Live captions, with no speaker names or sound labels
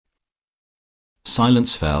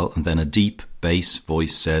Silence fell, and then a deep bass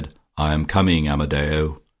voice said, "I am coming,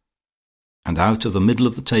 Amadeo." And out of the middle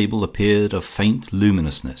of the table appeared a faint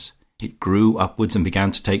luminousness. It grew upwards and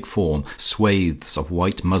began to take form. Swathes of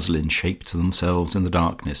white muslin shaped themselves in the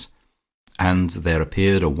darkness, and there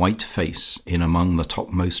appeared a white face in among the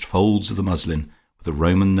topmost folds of the muslin, with a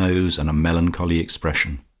Roman nose and a melancholy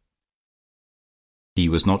expression. He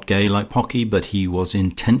was not gay like Pocky, but he was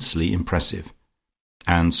intensely impressive,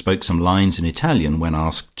 and spoke some lines in Italian when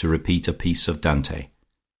asked to repeat a piece of Dante.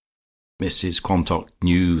 Mrs. Quantock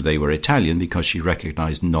knew they were Italian because she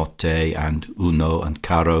recognized notte and uno and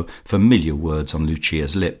caro, familiar words on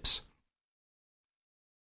Lucia's lips.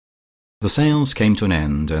 The séance came to an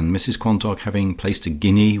end, and Mrs. Quantock, having placed a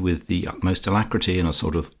guinea with the utmost alacrity in a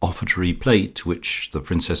sort of offertory plate, which the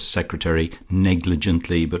Princess Secretary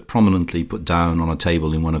negligently but prominently put down on a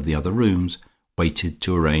table in one of the other rooms, waited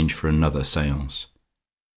to arrange for another séance.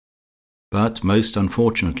 But most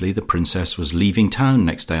unfortunately the Princess was leaving town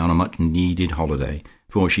next day on a much-needed holiday,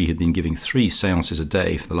 for she had been giving 3 séances a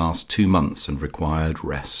day for the last 2 months and required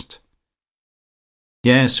rest.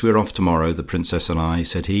 "Yes, we're off tomorrow, the Princess and I,"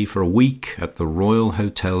 said he, "for a week at the Royal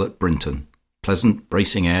Hotel at Brinton. Pleasant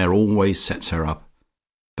bracing air always sets her up.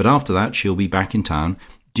 But after that she'll be back in town.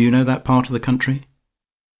 Do you know that part of the country?"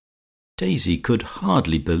 Daisy could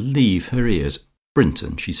hardly believe her ears.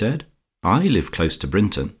 "Brinton," she said. "I live close to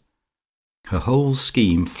Brinton." Her whole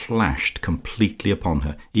scheme flashed completely upon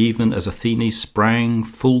her, even as Athene sprang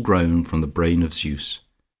full-grown from the brain of Zeus.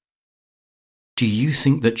 "Do you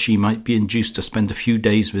think that she might be induced to spend a few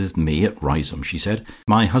days with me at Riseholme?" she said.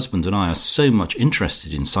 "My husband and I are so much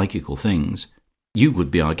interested in psychical things. You would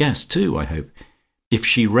be our guest too, I hope. If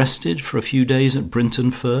she rested for a few days at Brinton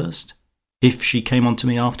first, if she came on to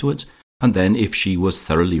me afterwards, and then if she was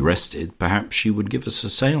thoroughly rested, perhaps she would give us a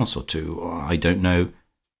séance or two, or I don't know."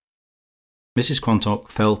 Mrs. Quantock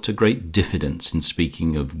felt a great diffidence in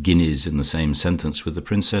speaking of guineas in the same sentence with the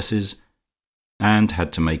princesses, and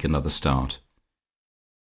had to make another start.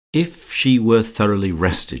 "If she were thoroughly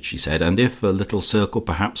rested," she said, "and if a little circle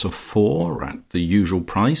perhaps of 4 at the usual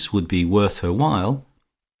price would be worth her while,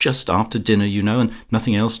 just after dinner, you know, and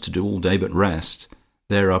nothing else to do all day but rest.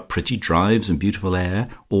 There are pretty drives and beautiful air,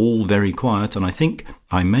 all very quiet, and I think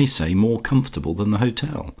I may say more comfortable than the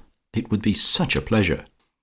hotel. It would be such a pleasure."